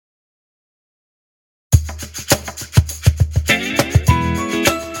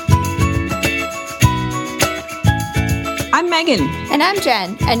Megan. And I'm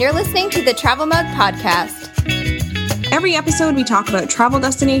Jen, and you're listening to the Travel Mug Podcast. Every episode, we talk about travel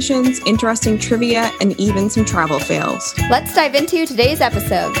destinations, interesting trivia, and even some travel fails. Let's dive into today's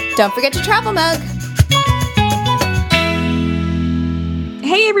episode. Don't forget to travel mug.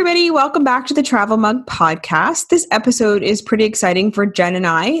 Hey, everybody. Welcome back to the Travel Mug Podcast. This episode is pretty exciting for Jen and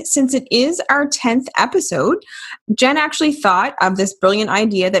I, since it is our 10th episode. Jen actually thought of this brilliant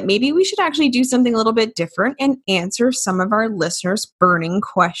idea that maybe we should actually do something a little bit different and answer some of our listeners' burning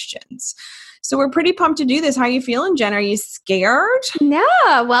questions. So we're pretty pumped to do this. How are you feeling, Jen? Are you scared?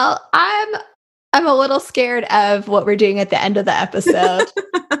 Yeah, well, I'm a little scared of what we're doing at the end of the episode.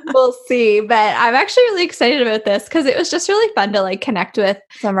 We'll see, but I'm actually really excited about this because it was just really fun to connect with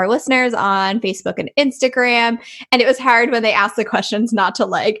some of our listeners on Facebook and Instagram. And it was hard when they asked the questions not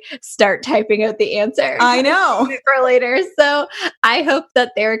to start typing out the answer. I know. For later. So I hope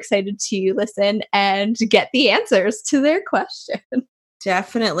that they're excited to listen and get the answers to their question.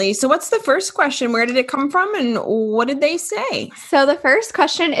 Definitely. So what's the first question? Where did it come from and what did they say? So the first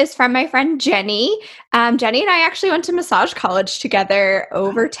question is from my friend Jenny. Jenny and I actually went to massage college together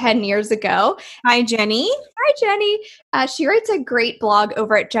over 10 years ago. Hi, Jenny. Hi, Jenny. She writes a great blog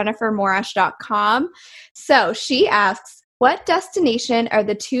over at jennifermorash.com. So she asks, what destination are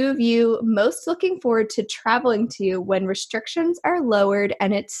the two of you most looking forward to traveling to when restrictions are lowered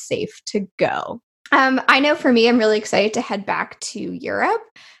and it's safe to go? I know for me, I'm really excited to head back to Europe.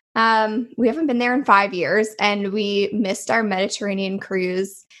 We haven't been there in 5 years, and we missed our Mediterranean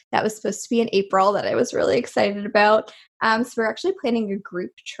cruise that was supposed to be in April that I was really excited about. So we're actually planning a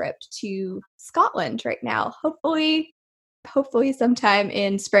group trip to Scotland right now. Hopefully sometime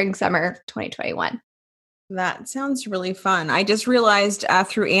in spring, summer 2021. That sounds really fun. I just realized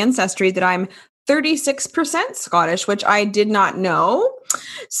through Ancestry that I'm 36% Scottish, which I did not know.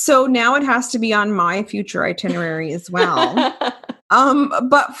 So now it has to be on my future itinerary as well.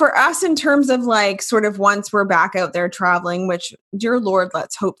 But for us, in terms of sort of once we're back out there traveling, which, dear Lord,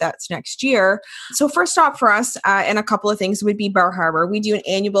 let's hope that's next year. So first stop for us, and a couple of things would be Bar Harbor. We do an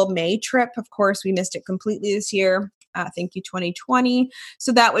annual May trip. Of course, we missed it completely this year. Thank you, 2020.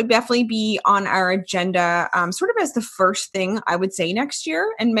 So that would definitely be on our agenda, sort of as the first thing I would say next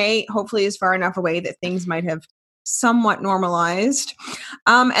year. And May hopefully is far enough away that things might have somewhat normalized.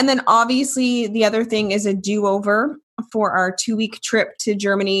 And then obviously the other thing is a do-over for our 2-week trip to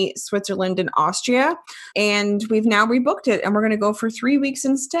Germany, Switzerland, and Austria. And we've now rebooked it, and we're going to go for 3 weeks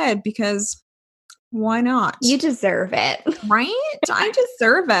instead because why not? You deserve it. Right? I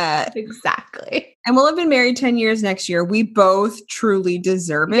deserve it. Exactly. And we'll have been married 10 years next year. We both truly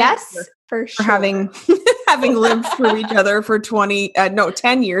deserve it. Yes, for sure. For having lived through each other for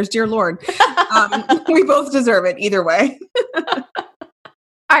 10 years, dear Lord. We both deserve it either way.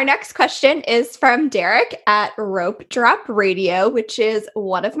 Our next question is from Derek at Rope Drop Radio, which is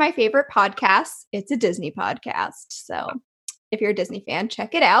one of my favorite podcasts. It's a Disney podcast. So if you're a Disney fan,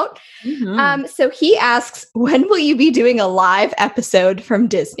 check it out. Mm-hmm. So he asks, when will you be doing a live episode from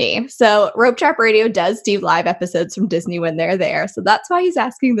Disney? So Rope Drop Radio does do live episodes from Disney when they're there. So that's why he's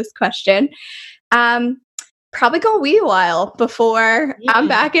asking this question. Probably going to be a while before I'm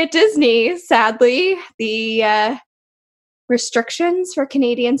back at Disney. Sadly, the restrictions for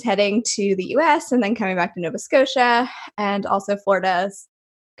Canadians heading to the US and then coming back to Nova Scotia and also Florida is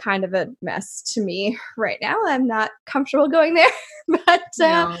kind of a mess to me right now. I'm not comfortable going there, but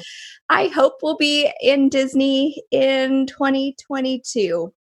no. I hope we'll be in Disney in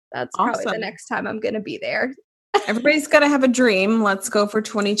 2022. That's awesome. Probably the next time I'm going to be there. Everybody's got to have a dream. Let's go for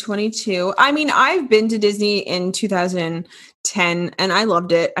 2022. I mean, I've been to Disney in 2010 and I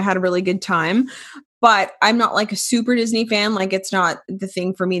loved it. I had a really good time. But I'm not a super Disney fan. It's not the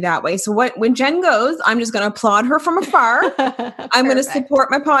thing for me that way. So when Jen goes, I'm just going to applaud her from afar. I'm going to support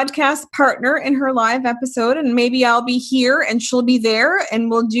my podcast partner in her live episode. And maybe I'll be here and she'll be there.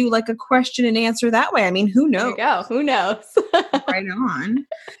 And we'll do a question and answer that way. I mean, who knows? There you go. Who knows? Right on.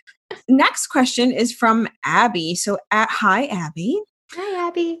 Next question is from Abby. So hi, Abby. Hi,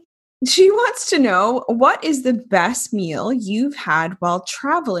 Abby. She wants to know, what is the best meal you've had while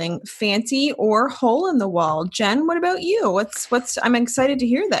traveling, fancy or hole in the wall? Jen, what about you? I'm excited to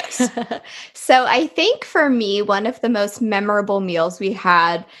hear this. So I think for me, one of the most memorable meals we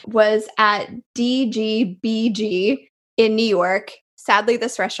had was at DGBG in New York. Sadly,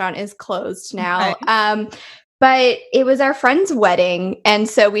 this restaurant is closed now. Okay. But it was our friend's wedding. And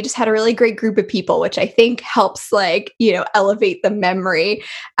so we just had a really great group of people, which I think helps elevate the memory.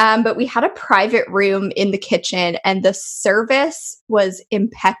 But we had a private room in the kitchen and the service was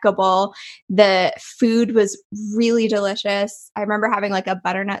impeccable. The food was really delicious. I remember having a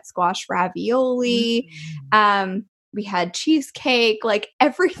butternut squash ravioli. we had cheesecake, like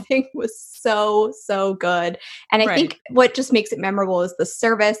everything was so, so good. And I think what just makes it memorable is the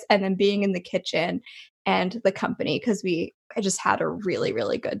service and then being in the kitchen and the company, because I just had a really,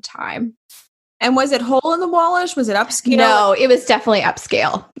 really good time. And was it hole in the wallish? Was it upscale? No, it was definitely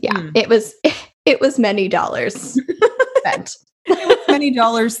upscale. Yeah, it was many dollars spent. It was many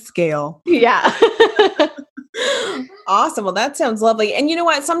dollars scale. Yeah. Awesome. Well, that sounds lovely. And you know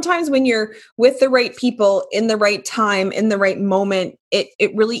what? Sometimes when you're with the right people in the right time, in the right moment, it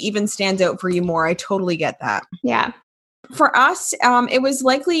really even stands out for you more. I totally get that. Yeah. For us, it was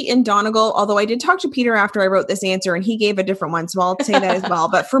likely in Donegal, although I did talk to Peter after I wrote this answer and he gave a different one. So I'll say that as well.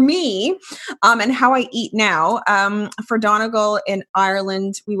 But for me, and how I eat now, for Donegal in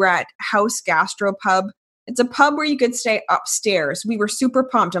Ireland, we were at House Gastropub. It's a pub where you could stay upstairs. We were super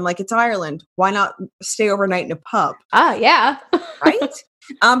pumped. I'm like, it's Ireland. Why not stay overnight in a pub? Yeah. Right?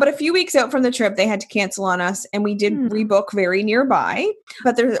 But a few weeks out from the trip, they had to cancel on us and we did rebook very nearby.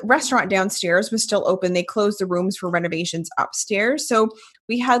 But the restaurant downstairs was still open. They closed the rooms for renovations upstairs. So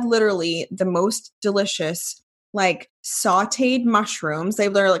we had literally the most delicious, like sauteed mushrooms. They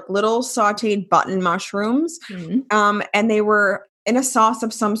were like little sauteed button mushrooms. And they were in a sauce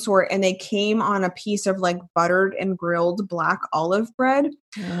of some sort, and they came on a piece of like buttered and grilled black olive bread.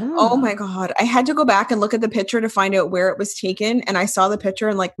 Oh my God. I had to go back and look at the picture to find out where it was taken. And I saw the picture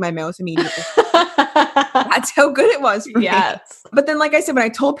and like my mouth immediately. That's how good it was for me. But then, like I said, when I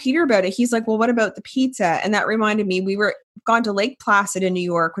told Peter about it, he's like, well, what about the pizza? And that reminded me, gone to Lake Placid in New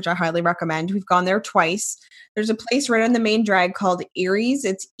York, which I highly recommend. We've gone there twice. There's a place right on the main drag called Erie's.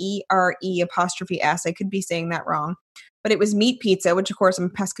 It's ERE''S. I could be saying that wrong. But it was meat pizza, which of course I'm a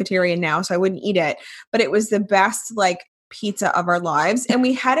pescatarian now, so I wouldn't eat it. But it was the best like pizza of our lives. And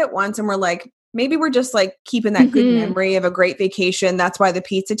we had it once and we're like, maybe we're just like keeping that good memory of a great vacation. That's why the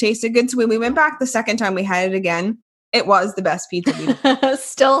pizza tasted good. So when we went back the second time we had it again, it was the best pizza we've ever.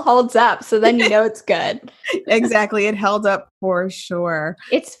 Still holds up. So then you know it's good. Exactly. It held up for sure.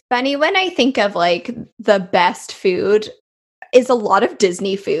 It's funny when I think of like the best food is a lot of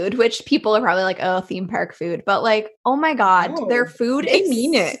Disney food, which people are probably like, oh, theme park food. But like, oh my God, their food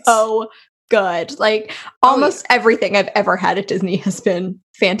is so good. Like almost everything I've ever had at Disney has been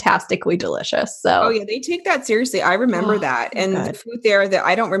fantastically delicious. So yeah, they take that seriously. I remember that. And the food there, that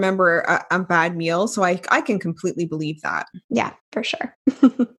I don't remember a bad meal. So I can completely believe that. Yeah, for sure.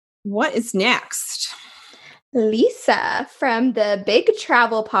 What is next? Lisa from the Big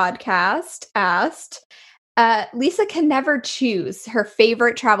Travel Podcast asked, Lisa can never choose her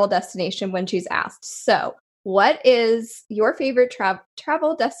favorite travel destination when she's asked. So what is your favorite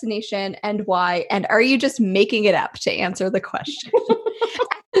travel destination and why? And are you just making it up to answer the question?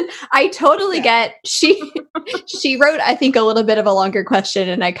 I totally get, she wrote, I think, a little bit of a longer question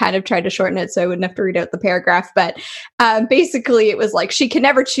and I kind of tried to shorten it so I wouldn't have to read out the paragraph. But basically it was like, she can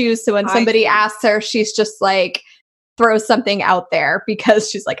never choose. So when somebody asks her, she's just like, throw something out there because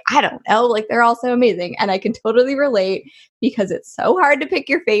she's like, I don't know, like they're all so amazing. And I can totally relate because it's so hard to pick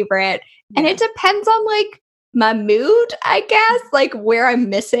your favorite. And it depends on like my mood, I guess, like where I'm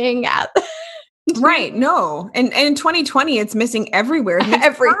missing at. Right. No. And in 2020, it's missing everywhere.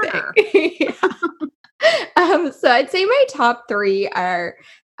 Everything. So I'd say my top 3 are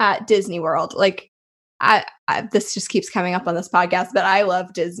at Disney World. Like I this just keeps coming up on this podcast, but I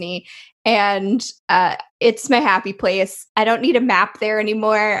love Disney. And it's my happy place. I don't need a map there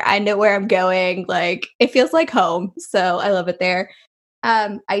anymore. I know where I'm going. Like it feels like home. So I love it there.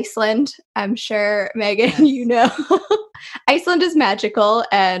 Iceland, I'm sure, Megan, you know. Iceland is magical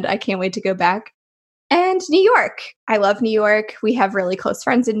and I can't wait to go back. And New York. I love New York. We have really close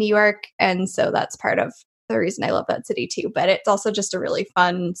friends in New York. And so that's part of the reason I love that city too. But it's also just a really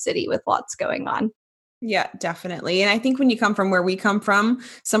fun city with lots going on. Yeah, definitely. And I think when you come from where we come from,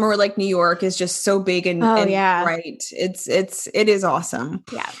 somewhere like New York is just so big and right. It is awesome.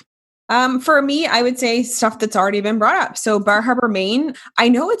 Yeah. For me, I would say stuff that's already been brought up. So Bar Harbor, Maine, I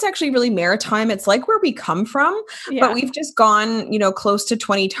know it's actually really maritime. It's like where we come from, but we've just gone, close to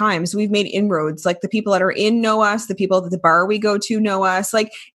 20 times. We've made inroads. Like the people that are in know us, the people at the bar we go to know us.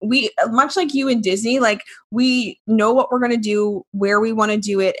 Like we, much like you and Disney, like we know what we're going to do, where we want to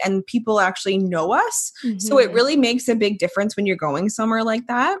do it, and people actually know us. Mm-hmm. So it really makes a big difference when you're going somewhere like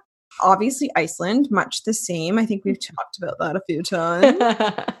that. Obviously, Iceland, much the same. I think we've talked about that a few times.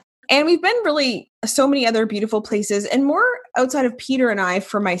 And we've been really so many other beautiful places, and more outside of Peter and I.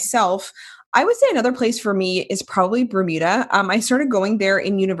 For myself, I would say another place for me is probably Bermuda. I started going there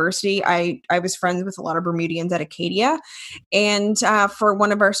in university. I was friends with a lot of Bermudians at Acadia. And for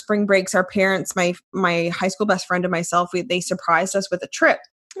one of our spring breaks, our parents, my high school best friend and myself, they surprised us with a trip.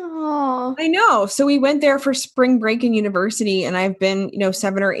 Oh. I know. So we went there for spring break in university, and I've been,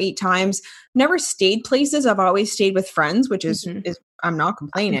 7 or 8 times. Never stayed places. I've always stayed with friends, which is I'm not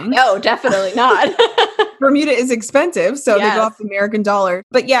complaining. No, definitely not. Bermuda is expensive, so they go Yes. off the American dollar.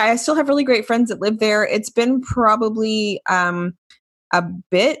 But yeah, I still have really great friends that live there. It's been probably a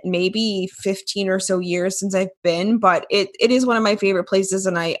bit, maybe 15 or so years since I've been, but it is one of my favorite places,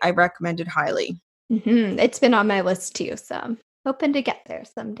 and I recommend it highly. It's been on my list too, so I'm hoping to get there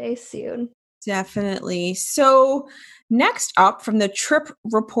someday soon. Definitely. So, next up from the Trip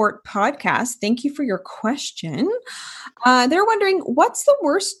Report podcast, thank you for your question. They're wondering, what's the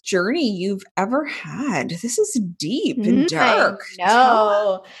worst journey you've ever had? This is deep and dark.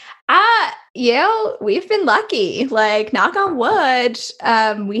 No. We've been lucky. Like, knock on wood.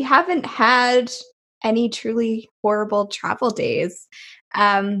 We haven't had any truly horrible travel days.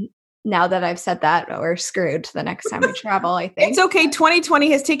 Now that I've said that, we're screwed the next time we travel, I think. It's okay.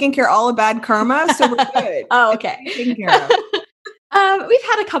 2020 has taken care of all the bad karma, so we're good. Oh, okay. It's taken care of. We've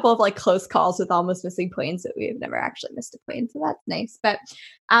had a couple of like close calls with almost missing planes, that we've never actually missed a plane, so that's nice. But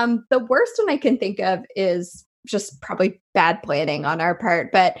the worst one I can think of is just probably bad planning on our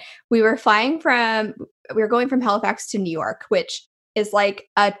part. But we were going from Halifax to New York, which is like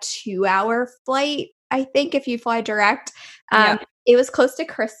a 2-hour flight, I think, if you fly direct. It was close to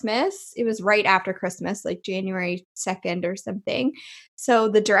Christmas. It was right after Christmas, like January 2nd or something. So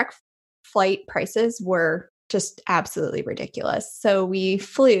the direct flight prices were just absolutely ridiculous. So we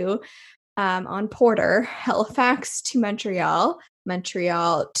flew on Porter, Halifax to Montreal,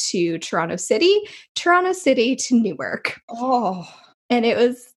 Montreal to Toronto City to Newark. Oh. And it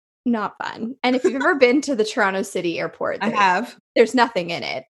was not fun. And if you've ever been to the Toronto City airport, I have. There's nothing in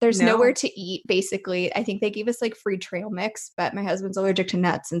it. There's nowhere to eat, basically. I think they gave us like free trail mix, but my husband's allergic to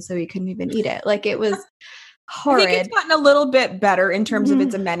nuts, and so he couldn't even eat it. Like, it was horrid. I think it's gotten a little bit better in terms of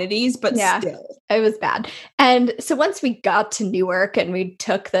its amenities, but still. It was bad. And so once we got to Newark and we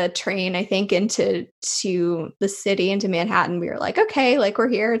took the train, I think, into the city, into Manhattan, we were like, okay, like, we're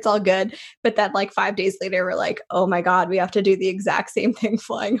here. It's all good. But then like 5 days later, we're like, oh my God, we have to do the exact same thing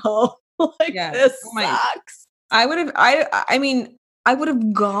flying home. This sucks. I would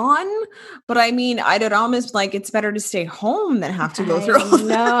have gone, but I'd almost like, it's better to stay home than have to go through all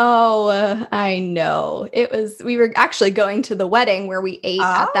that. I know. We were actually going to the wedding where we ate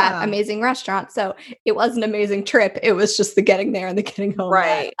at that amazing restaurant. So it was an amazing trip. It was just the getting there and the getting home.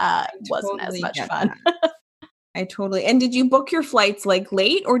 Right. That wasn't as much fun. I totally. And did you book your flights like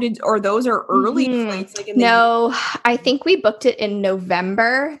late, or those are early flights? Like no, I think we booked it in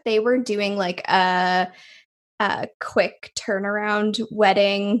November. They were doing like a quick turnaround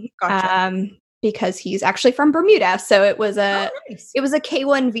wedding. Gotcha. Because he's actually from Bermuda. So it was it was a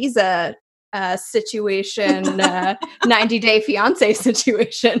K1 visa situation, 90-day fiance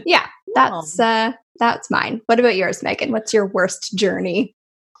situation. Yeah, that's mine. What about yours, Megan? What's your worst journey?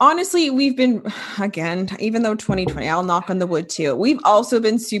 Honestly, we've been, again, even though 2020, I'll knock on the wood too. We've also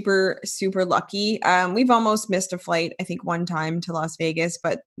been super, super lucky. We've almost missed a flight, I think, one time to Las Vegas,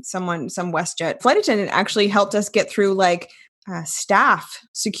 but some WestJet flight attendant actually helped us get through like staff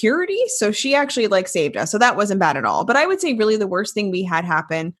security. So she actually like saved us. So that wasn't bad at all. But I would say really the worst thing we had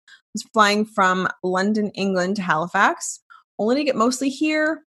happen was flying from London, England to Halifax, only to get mostly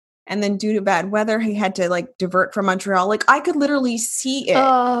here. And then due to bad weather, he had to like divert from Montreal. Like, I could literally see it.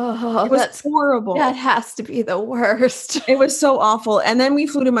 Oh, it was horrible. That has to be the worst. It was so awful. And then we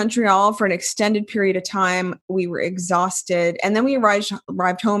flew to Montreal for an extended period of time. We were exhausted. And then we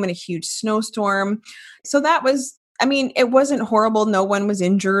arrived home in a huge snowstorm. So that was, it wasn't horrible. No one was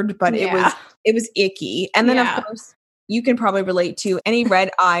injured, but it was icky. And then of course, you can probably relate to any red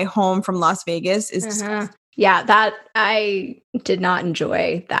eye home from Las Vegas is disgusting. Yeah, that I did not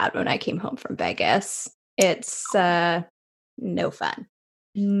enjoy that when I came home from Vegas. It's no fun.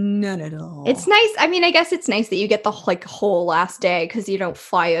 None at all. It's nice. I guess it's nice that you get the whole last day, because you don't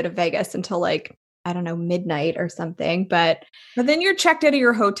fly out of Vegas until like, I don't know, midnight or something. But then you're checked out of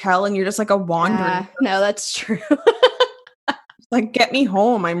your hotel and you're just like a wandering. No, that's true. Like, get me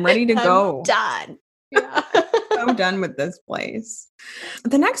home. I'm ready to go. Done. Yeah. So done with this place.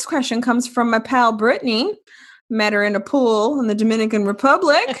 The next question comes from my pal Brittany. Met her in a pool in the Dominican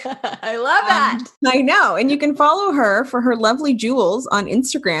Republic. I love that. I know. And you can follow her for her lovely jewels on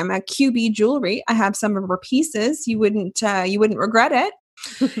Instagram at QB Jewelry. I have some of her pieces. You wouldn't regret it.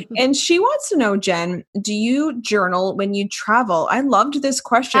 And she wants to know, Jen, do you journal when you travel? I loved this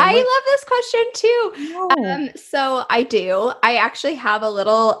question. I love this question too. So I do. I actually have a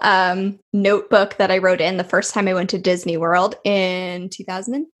little notebook that I wrote in the first time I went to Disney World in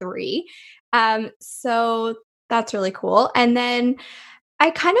 2003. So that's really cool. And then I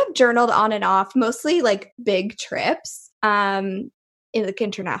kind of journaled on and off, mostly like big trips, in like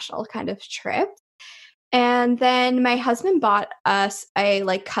international kind of trips. And then my husband bought us a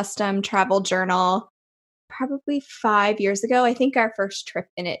like custom travel journal probably 5 years ago. I think our first trip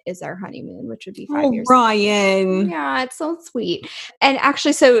in it is our honeymoon, which would be 5 years ago. Ryan. Yeah, it's so sweet. And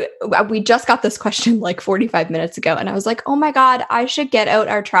actually, so we just got this question like 45 minutes ago, and I was like, oh my God, I should get out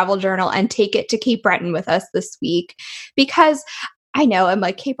our travel journal and take it to Cape Breton with us this week. Because I know I'm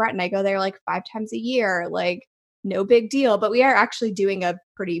like, Cape Breton, I go there like 5 times a year, like no big deal. But we are actually doing a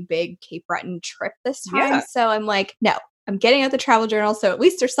pretty big Cape Breton trip this time. Yeah. So I'm like, no, I'm getting out the travel journal. So at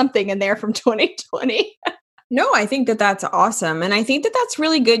least there's something in there from 2020. No, I think that that's awesome. And I think that that's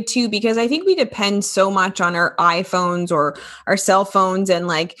really good too, because I think we depend so much on our iPhones or our cell phones. And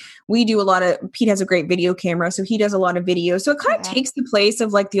like we do a lot of, Pete has a great video camera, so he does a lot of videos. So it kind of takes the place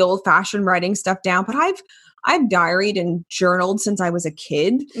of like the old fashioned writing stuff down. But I've diaried and journaled since I was a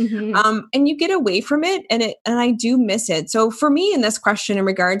kid. And you get away from it and I do miss it. So for me in this question in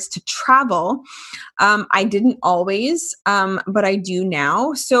regards to travel, I didn't always, but I do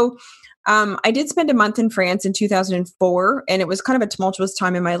now. So I did spend a month in France in 2004, and it was kind of a tumultuous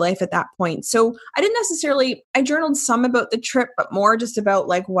time in my life at that point. So I journaled some about the trip, but more just about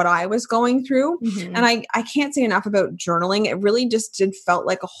like what I was going through. And I can't say enough about journaling. It really just felt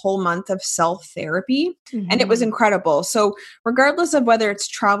like a whole month of self-therapy, and it was incredible. So regardless of whether it's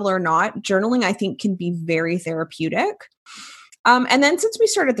travel or not, journaling, I think, can be very therapeutic. And then since we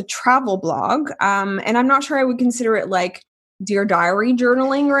started the travel blog, and I'm not sure I would consider it like Dear Diary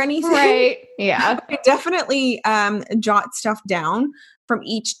journaling or anything. Right. Yeah. I definitely jot stuff down from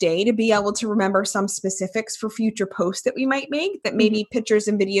each day to be able to remember some specifics for future posts that we might make that maybe pictures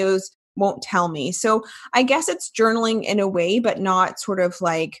and videos won't tell me. So I guess it's journaling in a way, but not sort of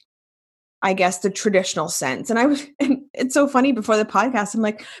like, I guess, the traditional sense. And it's so funny before the podcast, I'm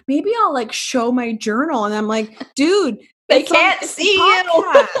like, maybe I'll like show my journal. And I'm like, dude, they can't see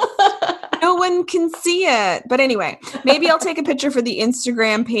you. No one can see it. But anyway, maybe I'll take a picture for the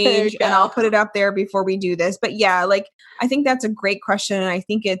Instagram page and I'll put it up there before we do this. But yeah, like I think that's a great question. And I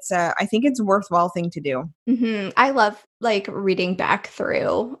think it's a worthwhile thing to do. I love like reading back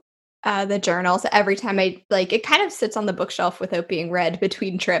through the journals every time I like it kind of sits on the bookshelf without being read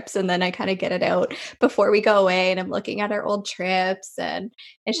between trips, and then I kind of get it out before we go away and I'm looking at our old trips, and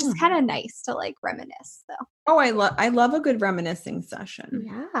it's just kind of nice to like reminisce. So I love a good reminiscing session.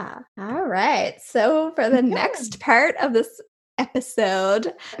 Yeah. All right. So for the next part of this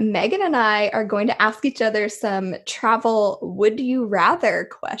episode, Megan and I are going to ask each other some travel would you rather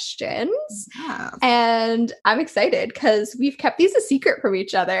questions. Yeah. And I'm excited because we've kept these a secret from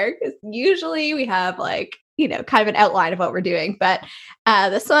each other. Usually we have like, kind of an outline of what we're doing, but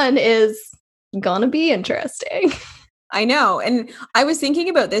this one is gonna be interesting. I know. And I was thinking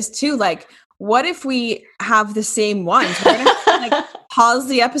about this too, like, what if we have the same ones? We're gonna have to, like, pause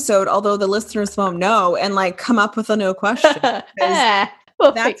the episode, although the listeners won't know, and like come up with a new question.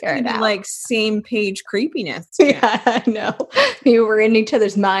 We'll that's figure it out. Like same page creepiness. Yeah, I know. Maybe we're in each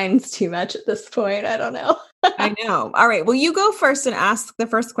other's minds too much at this point. I don't know. I know. All right. Well, you go first and ask the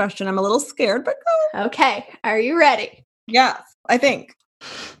first question. I'm a little scared, but go. Okay. Are you ready? Yes, I think.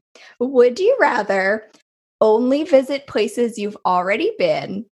 Would you rather only visit places you've already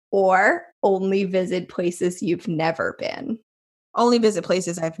been or only visit places you've never been? Only visit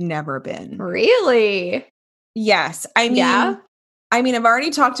places I've never been. Really? Yes. I mean, I've already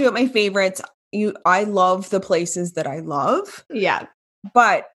talked about my favorites. I love the places that I love. Yeah.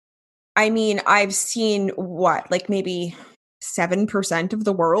 But I mean, I've seen like maybe 7% of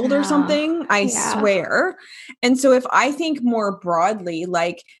the world or something, I swear. And so if I think more broadly,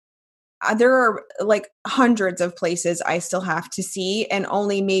 like there are like hundreds of places I still have to see and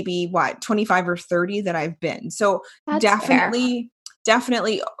only maybe 25 or 30 that I've been. So That's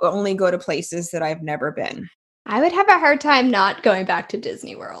definitely only go to places that I've never been. I would have a hard time not going back to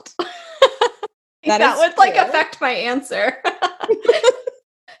Disney World. that would like affect my answer.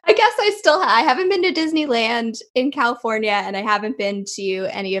 I guess I haven't been to Disneyland in California, and I haven't been to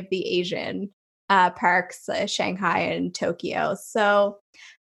any of the Asian parks, Shanghai and Tokyo. So,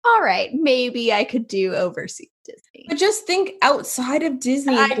 all right, maybe I could do overseas Disney. But just think outside of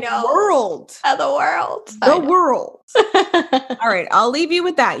Disney, the world. The world. The world. All right, I'll leave you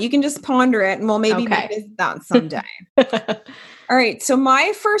with that. You can just ponder it, and we'll maybe revisit that someday. All right, so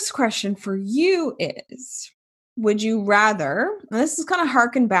my first question for you is, would you rather, and this is kind of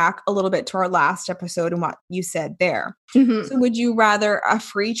harken back a little bit to our last episode and what you said there. Mhm. So would you rather a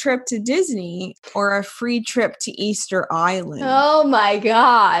free trip to Disney or a free trip to Easter Island? Oh my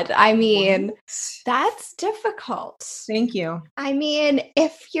God. I mean, that's difficult. Thank you. I mean,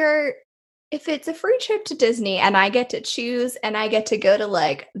 if it's a free trip to Disney and I get to choose and I get to go to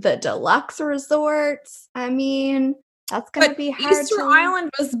like the deluxe resorts, I mean, that's going to be hard. Easter Island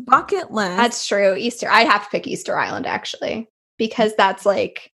was bucket list. That's true. I'd have to pick Easter Island actually, because that's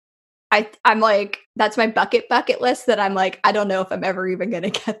like, I'm like, that's my bucket list that I'm like, I don't know if I'm ever even going to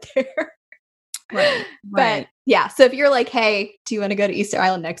get there. Right. But yeah, so if you're like, hey, do you want to go to Easter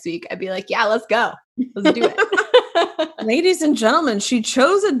Island next week? I'd be like, yeah, let's go. Let's do it. Ladies and gentlemen, she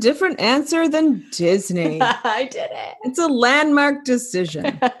chose a different answer than Disney. I did it. It's a landmark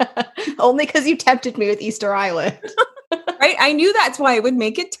decision. Only because you tempted me with Easter Island. Right? I knew that's why it would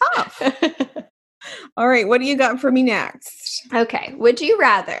make it tough. All right. What do you got for me next? Okay. Would you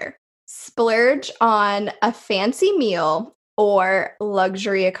rather splurge on a fancy meal or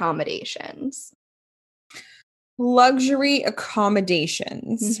luxury accommodations? Luxury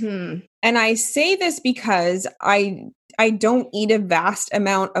accommodations. Mm-hmm. And I say this because I don't eat a vast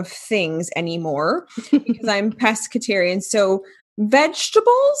amount of things anymore because I'm pescatarian. So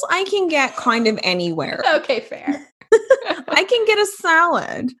vegetables I can get kind of anywhere. Okay, fair. I can get a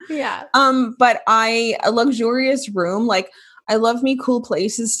salad. Yeah. But a luxurious room, like I love me cool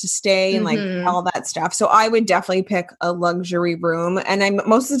places to stay and like all that stuff. So I would definitely pick a luxury room. And I'm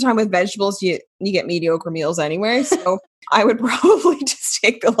most of the time with vegetables, you get mediocre meals anyway. So I would probably just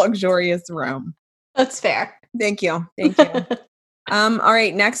take the luxurious room. That's fair. Thank you. Thank you. All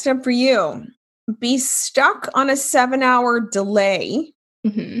right. Next up for you. Be stuck on a 7-hour delay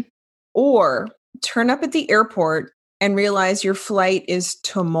or turn up at the airport and realize your flight is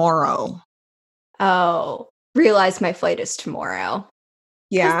tomorrow. Oh, realize my flight is tomorrow.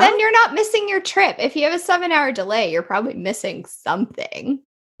 Yeah. Then you're not missing your trip. If you have a 7-hour delay, you're probably missing something.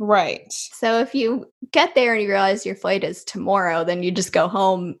 Right. So if you get there and you realize your flight is tomorrow, then you just go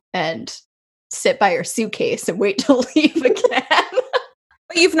home and sit by your suitcase and wait to leave again.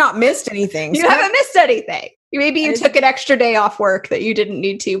 But you've not missed anything. You haven't missed anything. Maybe you took an extra day off work that you didn't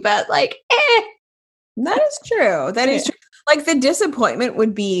need to, but like, That is true. That is true. Like the disappointment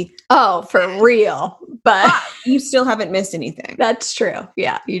would be, oh, for real. But you still haven't missed anything. That's true.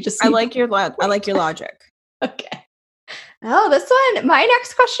 Yeah, you just. I like your logic. Okay. Oh, this one. My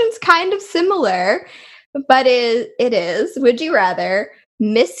next question's kind of similar, but it is. Would you rather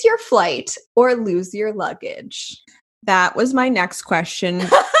miss your flight or lose your luggage? That was my next question.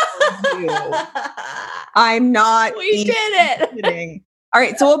 I'm not. We did it. Kidding. All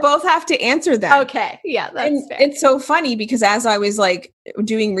right, so we'll both have to answer that. Okay, yeah, that's fair. It's so funny because as I was like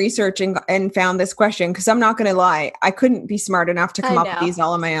doing research and found this question, because I'm not going to lie, I couldn't be smart enough to come up with these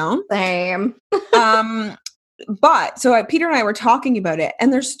all on my own. Same. But so Peter and I were talking about it,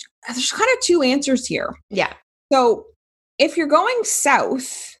 and there's kind of two answers here. Yeah. So if you're going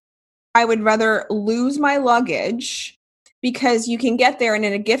south, I would rather lose my luggage because you can get there and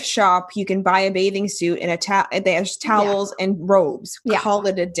in a gift shop, you can buy a bathing suit and there's towels and robes. Yeah. Call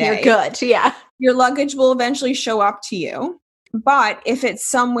it a day. You're good. Yeah. Your luggage will eventually show up to you. But if it's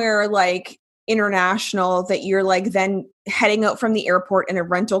somewhere like international that you're like then heading out from the airport in a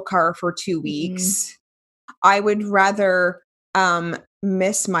rental car for 2 weeks, I would rather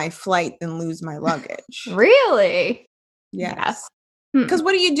miss my flight than lose my luggage. Really? Yes. Because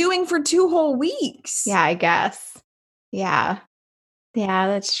what are you doing for 2 whole weeks? Yeah, I guess. Yeah. Yeah,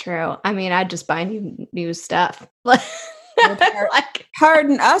 that's true. I mean, I'd just buy new stuff. Like,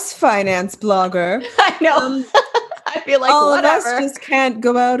 pardon us, finance blogger. I know. I feel like all whatever. of us just can't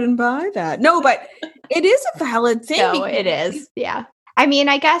go out and buy that. No, but it is a valid thing. No, it is. Yeah. I mean,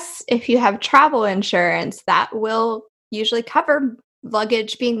 I guess if you have travel insurance, that will usually cover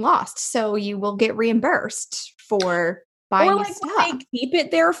luggage being lost. So you will get reimbursed for buying or stuff. They keep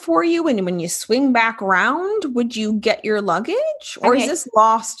it there for you, and when you swing back around, would you get your luggage, or is this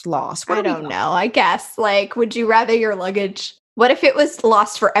lost? I don't know. I guess would you rather your luggage? What if it was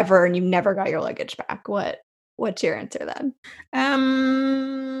lost forever and you never got your luggage back? What's your answer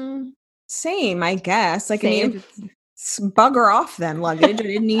then? Same, I guess. Like, Same. I mean, bugger off then, luggage. I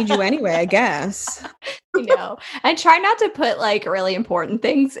didn't need you anyway, I guess. And try not to put really important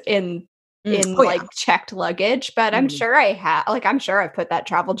things in checked luggage, but I'm sure I have. I'm sure I've put that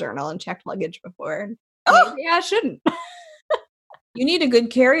travel journal in checked luggage before. Maybe I shouldn't. You need a good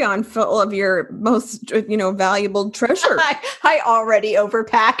carry-on full of your most, valuable treasure. I already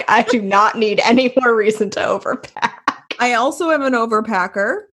overpack. I do not need any more reason to overpack. I also am an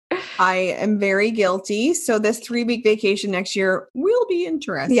overpacker. I am very guilty. So this 3-week vacation next year will be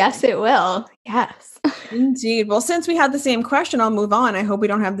interesting. Yes, it will. Yes. Indeed. Well, since we had the same question, I'll move on. I hope we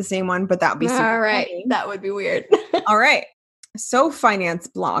don't have the same one, but that would be super All right. funny. That would be weird. All right. So, finance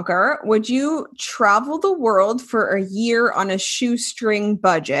blogger, would you travel the world for a year on a shoestring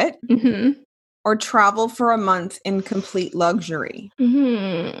budget or travel for a month in complete luxury?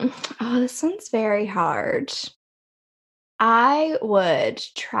 Oh, this one's very hard. I would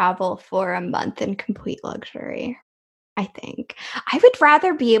travel for a month in complete luxury. I think I would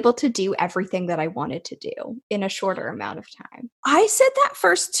rather be able to do everything that I wanted to do in a shorter amount of time. I said that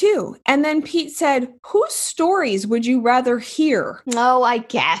first too. And then Pete said, whose stories would you rather hear? Oh, I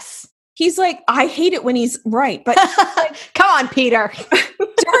guess. He's like, I hate it when he's right, but come on, Peter.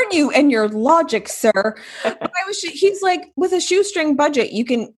 darn you and your logic, sir. But he's like, with a shoestring budget, you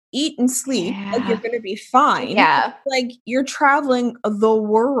can eat and sleep. Like you're going to be fine. Yeah. Like you're traveling the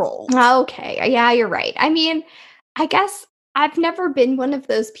world. Okay. Yeah, you're right. I mean, I guess I've never been one of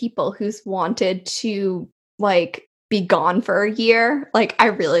those people who's wanted to like be gone for a year. Like I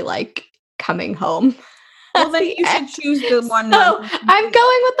really like coming home. Well, then you should choose the one. No, I'm going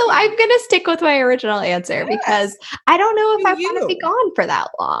to stick with my original answer because I don't know if I want to be gone for that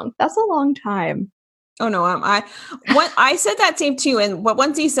long. That's a long time. Oh no, I said that same too. And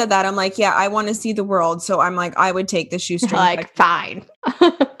once he said that, I'm like, yeah, I want to see the world. So I'm like, I would take the shoestring. Like, fine.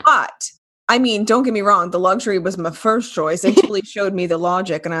 But I mean, don't get me wrong. The luxury was my first choice until he showed me the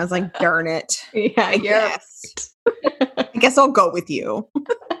logic. And I was like, darn it. Yeah, I guess I'll go with you.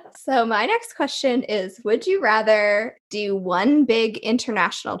 So my next question is, would you rather do one big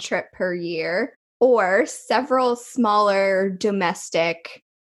international trip per year or several smaller domestic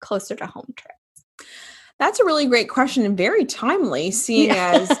closer to home trips? That's a really great question and very timely, seeing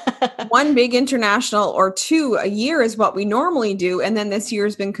as one big international or two a year is what we normally do. And then this year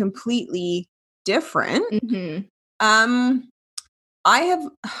has been completely different. I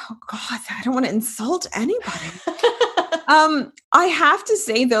don't want to insult anybody. I have to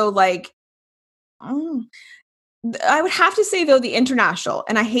say though, the international,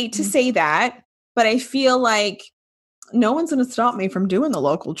 and I hate to say that, but I feel like no one's going to stop me from doing the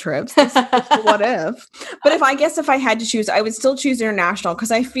local trips. What if? But if I had to choose, I would still choose international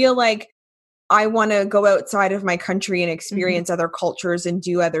because I feel like I want to go outside of my country and experience other cultures and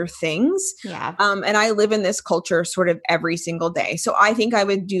do other things. Yeah. And I live in this culture sort of every single day. So I think I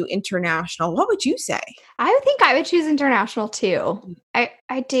would do international. What would you say? I think I would choose international too.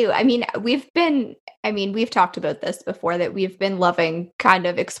 I do. I mean, we've talked about this before that we've been loving kind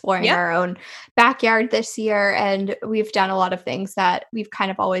of exploring our own backyard this year. And we've done a lot of things that we've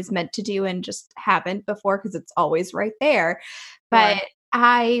kind of always meant to do and just haven't before because it's always right there. But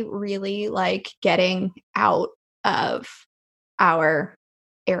I really like getting out of our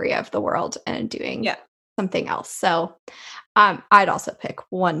area of the world and doing something else. So I'd also pick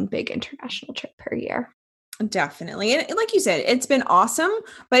one big international trip per year. Definitely. And like you said, it's been awesome,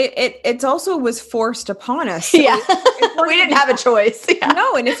 but it's also was forced upon us. So we didn't have a choice.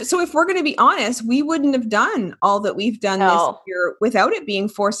 No. And if we're going to be honest, we wouldn't have done all that we've done this year without it being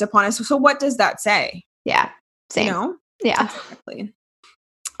forced upon us. So what does that say? Yeah. Same. You know? Yeah. Exactly.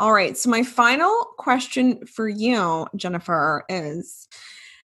 All right. So my final question for you, Jennifer, is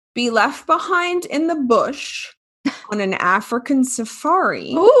be left behind in the bush on an African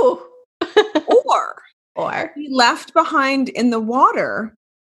safari. Ooh. or be left behind in the water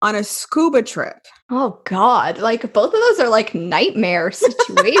on a scuba trip. Oh God. Like both of those are like nightmare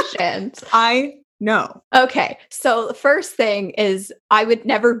situations. I know. Okay. So the first thing is I would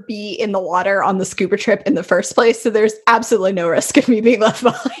never be in the water on the scuba trip in the first place. So there's absolutely no risk of me being left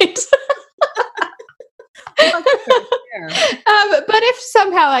behind. But if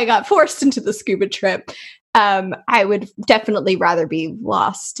somehow I got forced into the scuba trip, I would definitely rather be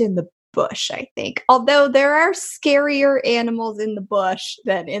lost in the bush, I think. Although there are scarier animals in the bush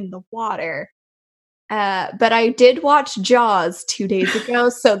than in the water. But I did watch Jaws 2 days ago,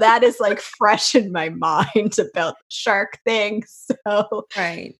 so that is like fresh in my mind about the shark thing. So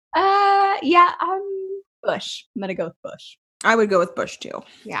right. Bush. I'm gonna go with bush. I would go with bush too.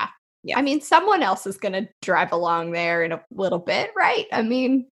 Yeah. I mean, someone else is gonna drive along there in a little bit, right? I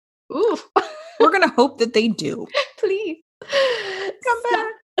mean, ooh. We're gonna hope that they do. Please come back.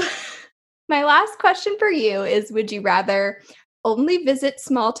 My last question for you is: would you rather only visit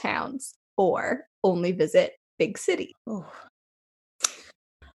small towns or only visit big cities? Oh.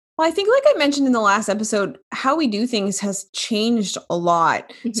 Well, I think like I mentioned in the last episode, how we do things has changed a lot.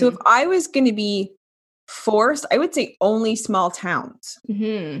 Mm-hmm. So if I was going to be forced, I would say only small towns.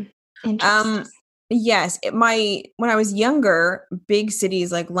 Mm-hmm. Interesting. Yes, when I was younger, big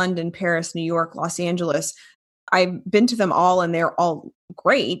cities like London, Paris, New York, Los Angeles, I've been to them all and they're all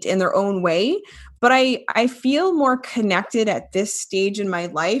great in their own way, but I feel more connected at this stage in my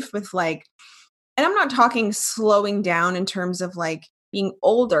life with like, and I'm not talking slowing down in terms of like being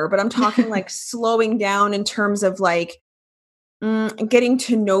older, but I'm talking like slowing down in terms of like getting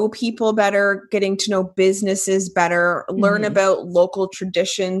to know people better, getting to know businesses better, learn Mhm. about local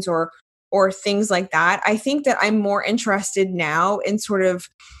traditions or things like that. I think that I'm more interested now in sort of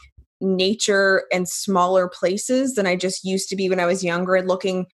nature and smaller places than I just used to be when I was younger and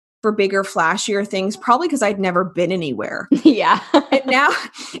looking for bigger, flashier things, probably because I'd never been anywhere. Yeah. And now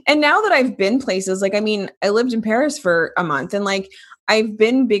and now that I've been places, like, I mean, I lived in Paris for a month and, like, I've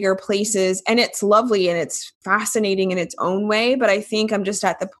been bigger places and it's lovely and it's fascinating in its own way, but I think I'm just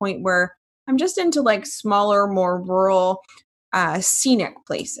at the point where I'm just into, like, smaller, more rural, scenic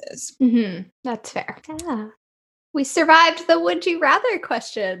places. That's fair. Yeah. We survived the would you rather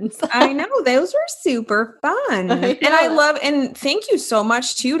questions. I know, those were super fun. I And I know. love and thank you so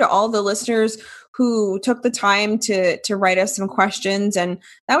much too to all the listeners who took the time to write us some questions, and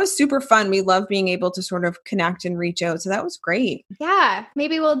that was super fun. We love being able to sort of connect and reach out. So that was great. Yeah,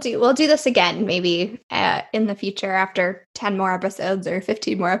 maybe we'll do this again maybe in the future after 10 more episodes or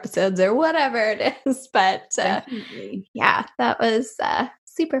 15 more episodes or whatever it is. But Definitely. yeah, that was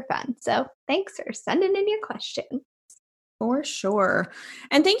super fun. So thanks for sending in your question. For sure.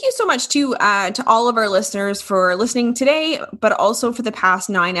 And thank you so much to all of our listeners for listening today, but also for the past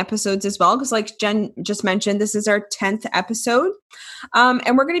 9 episodes as well. Because like Jen just mentioned, this is our 10th episode.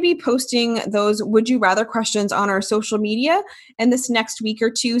 And we're going to be posting those would you rather questions on our social media in this next week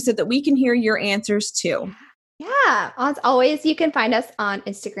or two so that we can hear your answers too. Yeah, as always, you can find us on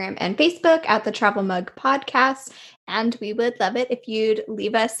Instagram and Facebook at the Travel Mug Podcast. And we would love it if you'd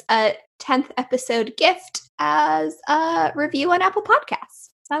leave us a 10th episode gift as a review on Apple Podcasts.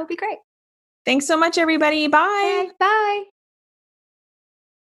 That would be great. Thanks so much, everybody. Bye. Bye.